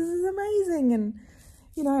got this. This is amazing. And,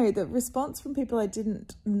 you know, the response from people I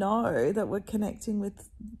didn't know that were connecting with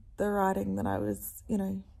the writing that I was, you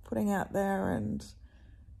know, putting out there, and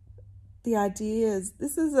the ideas.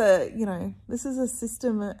 This is a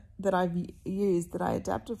system that I've used, that I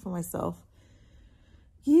adapted for myself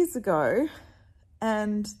years ago.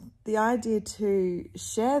 And the idea to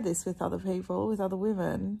share this with other people, with other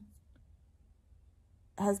women,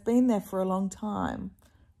 has been there for a long time.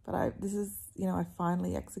 But I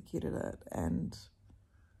finally executed it, and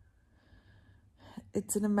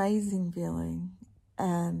it's an amazing feeling.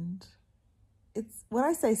 And it's, when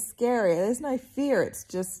I say scary, there's no fear. It's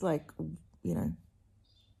just like, you know,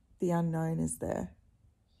 the unknown is there.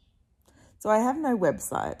 So I have no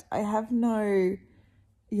website. I have no,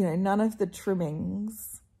 you know, none of the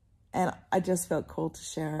trimmings. And I just felt called to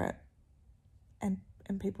share it.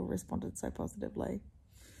 And people responded so positively.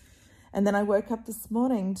 And then I woke up this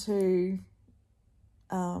morning to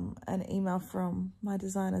an email from my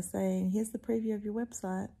designer saying, here's the preview of your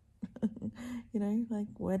website. You know, like,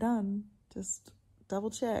 we're done. Just double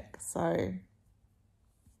check. So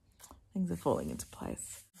things are falling into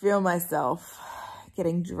place. I feel myself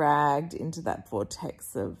getting dragged into that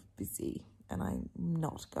vortex of busy, and I'm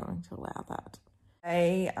not going to allow that.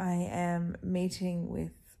 Today I am meeting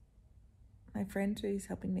with my friend who's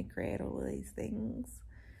helping me create all of these things,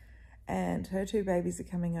 and her 2 babies are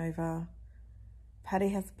coming over. Patty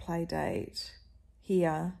has a play date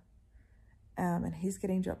here, and he's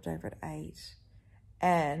getting dropped over at 8.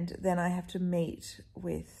 And then I have to meet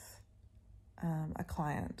with a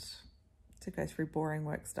client to go through boring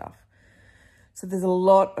work stuff. So there's a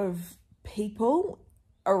lot of people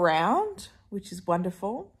around, which is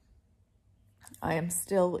wonderful. I am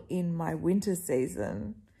still in my winter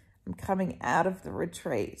season. I'm coming out of the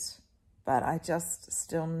retreat, but I just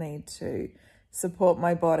still need to support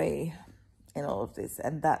my body in all of this.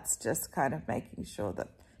 And that's just kind of making sure that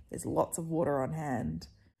there's lots of water on hand.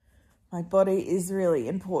 My body is really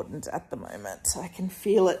important at the moment. I can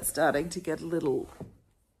feel it starting to get a little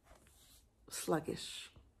sluggish.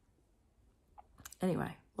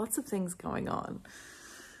 Anyway, lots of things going on.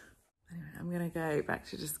 Anyway, I'm going to go back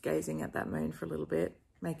to just gazing at that moon for a little bit,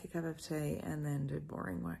 make a cup of tea, and then do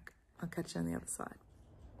boring work. I'll catch you on the other side.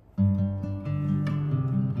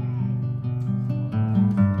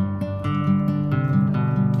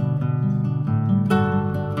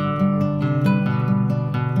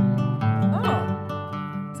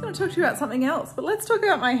 Talk to you about something else, but let's talk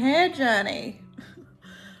about my hair journey.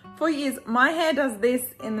 For years, my hair does this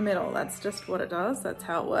in the middle. That's just what it does. That's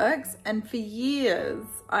how it works. And for years,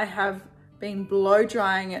 I have been blow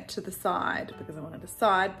drying it to the side because I wanted a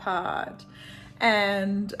side part.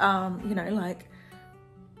 And, you know, like,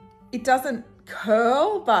 it doesn't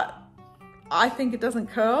curl, but I think it doesn't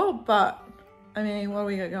curl, but I mean, what do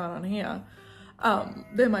we got going on here?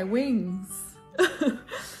 They're my wings.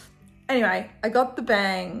 Anyway, I got the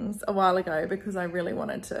bangs a while ago because I really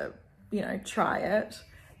wanted to, you know, try it.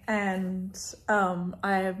 And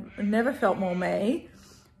I've never felt more me.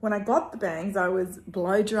 When I got the bangs, I was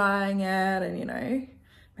blow drying it and, you know,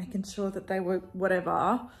 making sure that they were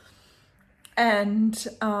whatever. And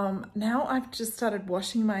now I've just started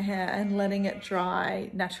washing my hair and letting it dry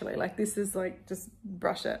naturally. Like, this is like, just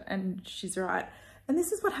brush it and she's right. And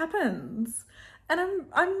this is what happens. And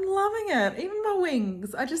I'm loving it. Even my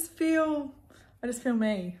wings. I just feel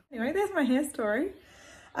me. Anyway, there's my hair story.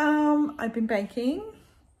 I've been baking.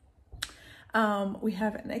 We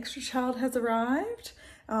have an extra child has arrived.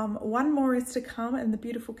 One more is to come, and the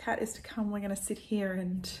beautiful cat is to come. We're going to sit here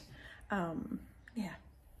and yeah,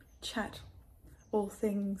 chat all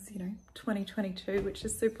things, you know, 2022, which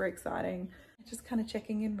is super exciting. Just kind of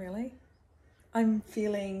checking in, really. I'm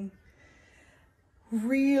feeling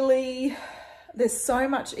really, there's so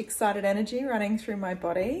much excited energy running through my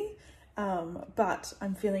body, but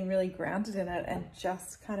I'm feeling really grounded in it and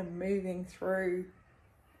just kind of moving through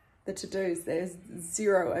the to-dos. There's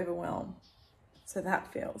zero overwhelm. So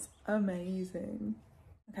that feels amazing.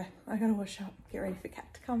 Okay, I gotta wash up, get ready for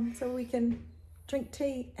Kat to come so we can drink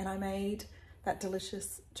tea. And I made that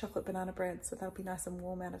delicious chocolate banana bread, so that'll be nice and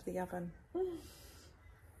warm out of the oven. I'm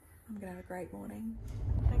gonna have a great morning.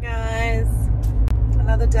 Hi guys.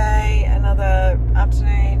 Another day, another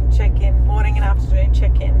afternoon check-in, morning and afternoon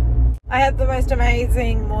check-in. I had the most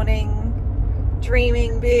amazing morning,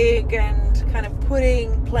 dreaming big and kind of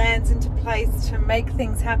putting plans into place to make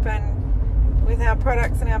things happen with our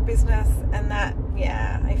products and our business, and that,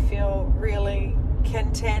 yeah, I feel really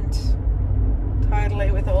content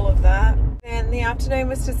totally with all of that. And the afternoon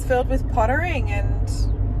was just filled with pottering and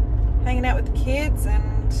hanging out with the kids,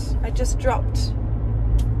 and I just dropped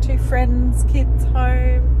 2 friends' kids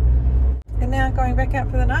home, and now going back out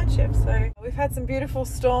for the night shift. So we've had some beautiful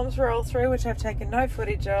storms roll through, which I've taken no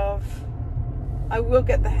footage of. I will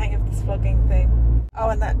get the hang of this vlogging thing. Oh,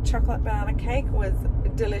 and that chocolate banana cake was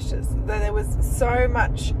delicious. There was so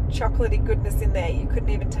much chocolatey goodness in there, you couldn't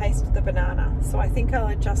even taste the banana. So I think I'll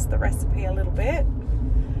adjust the recipe a little bit,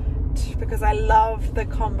 because I love the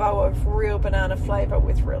combo of real banana flavor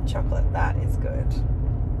with real chocolate. That is good.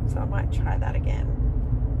 So I might try that again.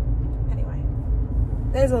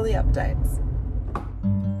 There's all the updates.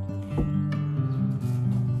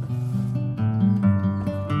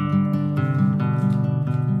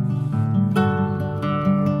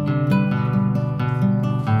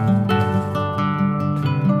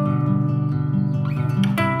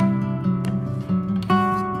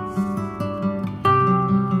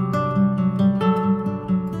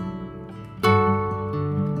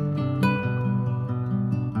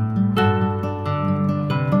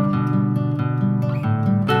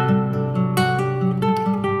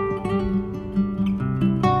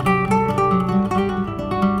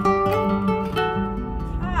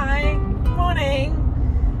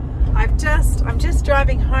 I'm just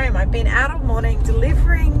driving home. I've been out all morning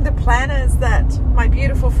delivering the planners that my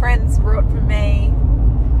beautiful friends brought for me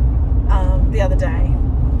the other day.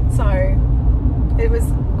 So it was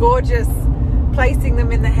gorgeous placing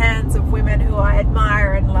them in the hands of women who I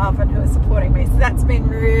admire and love and who are supporting me. So that's been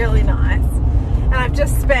really nice. And I've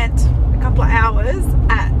just spent a couple of hours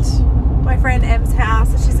at my friend Em's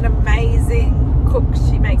house. She's an amazing cook.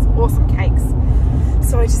 She makes awesome cakes.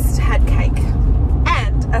 So I just had cake.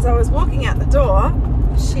 And as I was walking out the door,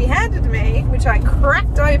 she handed me, which I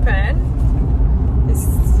cracked open, this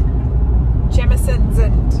Jamison's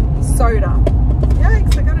and soda.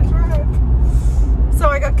 Yikes, I gotta try it. So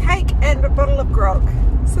I got cake and a bottle of grog.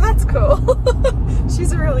 So that's cool.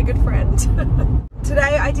 She's a really good friend.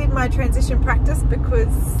 Today I did my transition practice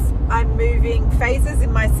because I'm moving phases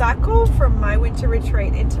in my cycle from my winter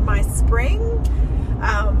retreat into my spring.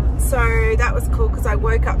 So that was cool because I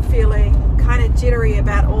woke up feeling kind of jittery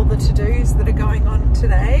about all the to-dos that are going on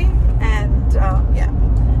today, and yeah,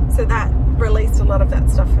 so that released a lot of that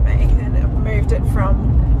stuff for me, and it moved it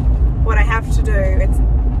from what I have to do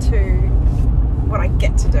to what I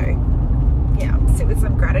get to do. Yeah, sit with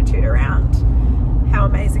some gratitude around how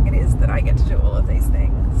amazing it is that I get to do all of these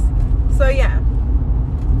things. So yeah,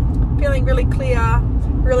 feeling really clear,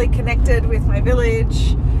 really connected with my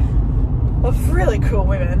village of really cool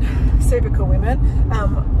women, super cool women.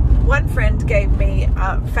 One friend gave me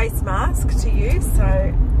a face mask to use,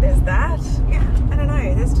 so there's that. Yeah, I don't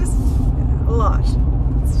know, there's just a lot.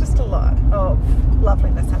 It's just a lot of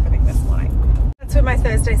loveliness happening this morning. That's where my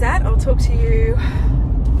Thursday's at. I'll talk to you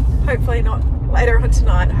hopefully not later on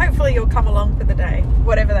tonight. Hopefully you'll come along for the day,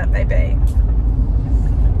 whatever that may be.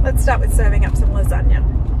 Let's start with serving up some lasagna.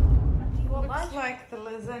 Looks like the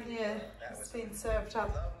lasagna has been served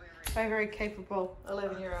up by a very capable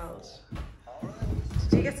 11-year-old.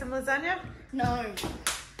 Did you get some lasagna? No.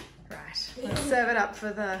 Right, let's serve it up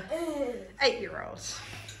for the 8-year-old.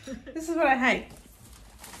 This is what I hate.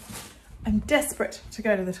 I'm desperate to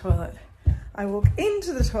go to the toilet. I walk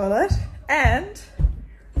into the toilet and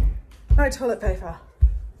no toilet paper.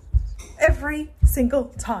 Every single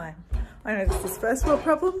time. I know this is first world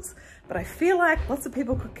problems, but I feel like lots of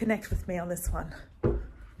people could connect with me on this one.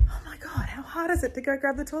 Oh my God, how hard is it to go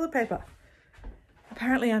grab the toilet paper?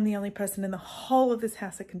 Apparently I'm the only person in the whole of this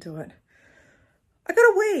house that can do it. I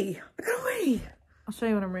gotta wee. I'll show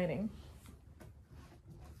you what I'm reading.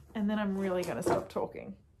 And then I'm really gonna stop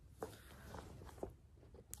talking.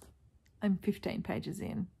 I'm 15 pages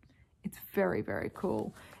in. It's very, very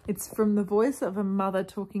cool. It's from the voice of a mother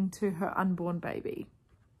talking to her unborn baby.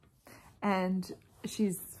 And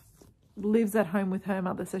she's lives at home with her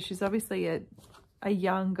mother, so she's obviously a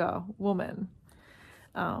younger woman.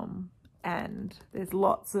 And there's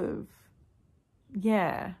lots of,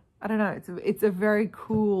 yeah, I don't know, it's a very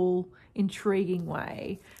cool, intriguing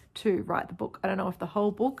way to write the book. I don't know if the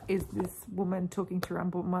whole book is this woman talking to her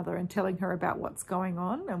unborn mother and telling her about what's going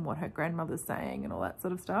on and what her grandmother's saying and all that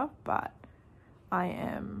sort of stuff, but I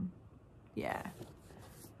am, yeah,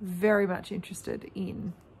 very much interested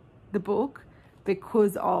in the book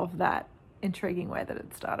because of that intriguing way that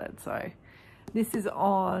it started. So this is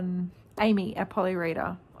on Amy at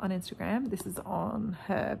Polyreader on Instagram. This is on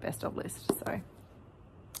her best of list. So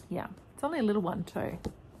yeah, it's only a little one too.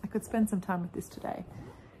 I could spend some time with this today.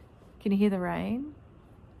 Can you hear the rain?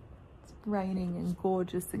 It's raining and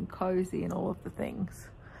gorgeous and cozy and all of the things.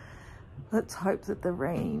 Let's hope that the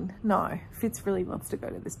rain, no, Fitz really wants to go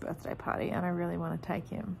to this birthday party and I really want to take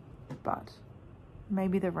him, but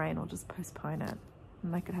maybe the rain will just postpone it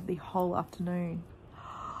and they could have the whole afternoon.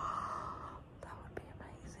 That would be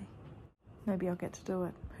amazing. Maybe I'll get to do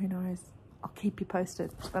it. Who knows? I'll keep you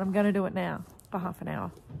posted, but I'm going to do it now for half an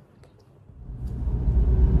hour.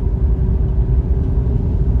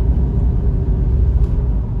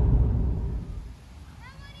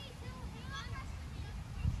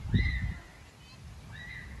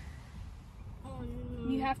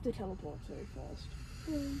 You have to teleport to first.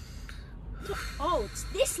 Oh, it's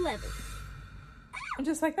this level. And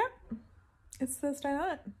just like that, it's Thursday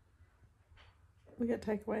night. We got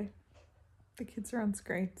takeaway. The kids are on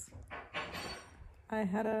screens. I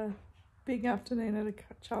had a big afternoon at a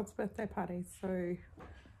child's birthday party, so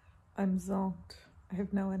I'm zonked. I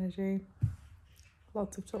have no energy.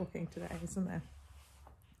 Lots of talking today, isn't there?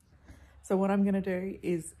 So what I'm going to do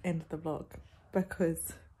is end the vlog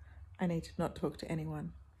because I need to not talk to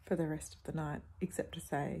anyone for the rest of the night, except to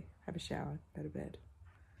say, have a shower, go to bed.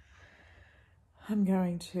 I'm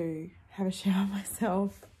going to have a shower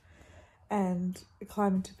myself and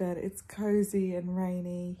climb into bed. It's cozy and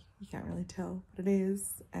rainy. You can't really tell, but it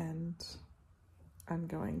is. And I'm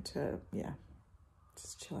going to, yeah,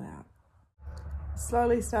 just chill out.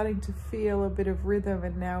 Slowly starting to feel a bit of rhythm,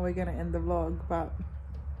 and now we're going to end the vlog, but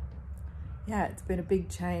yeah, it's been a big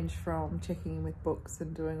change from checking in with books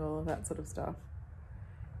and doing all of that sort of stuff.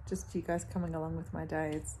 Just you guys coming along with my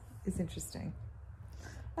days is interesting.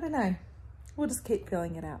 I don't know. We'll just keep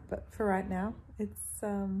feeling it out. But for right now, it's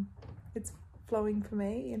flowing for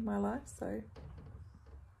me in my life. So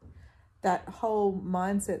that whole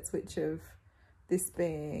mindset switch of this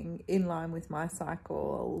being in line with my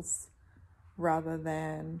cycles rather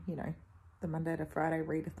than, you know, the Monday to Friday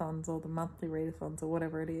readathons or the monthly readathons or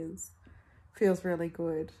whatever it is, feels really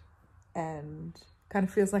good and kind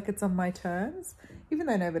of feels like it's on my terms, even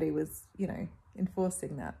though nobody was, you know,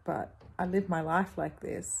 enforcing that, but I live my life like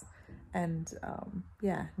this, and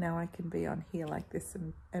yeah, now I can be on here like this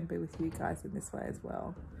and be with you guys in this way as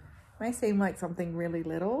well. It may seem like something really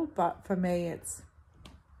little, but for me it's,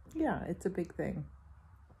 yeah, it's a big thing.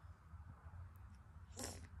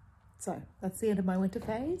 So that's the end of my winter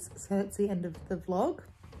phase. So that's the end of the vlog.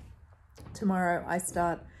 Tomorrow I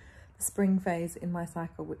start the spring phase in my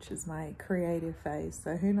cycle, which is my creative phase.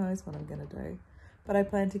 So who knows what I'm going to do. But I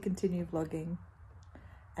plan to continue vlogging.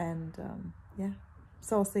 And yeah,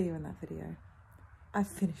 so I'll see you in that video. I've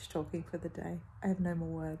finished talking for the day. I have no more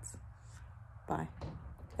words. Bye.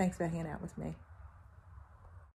 Thanks for hanging out with me.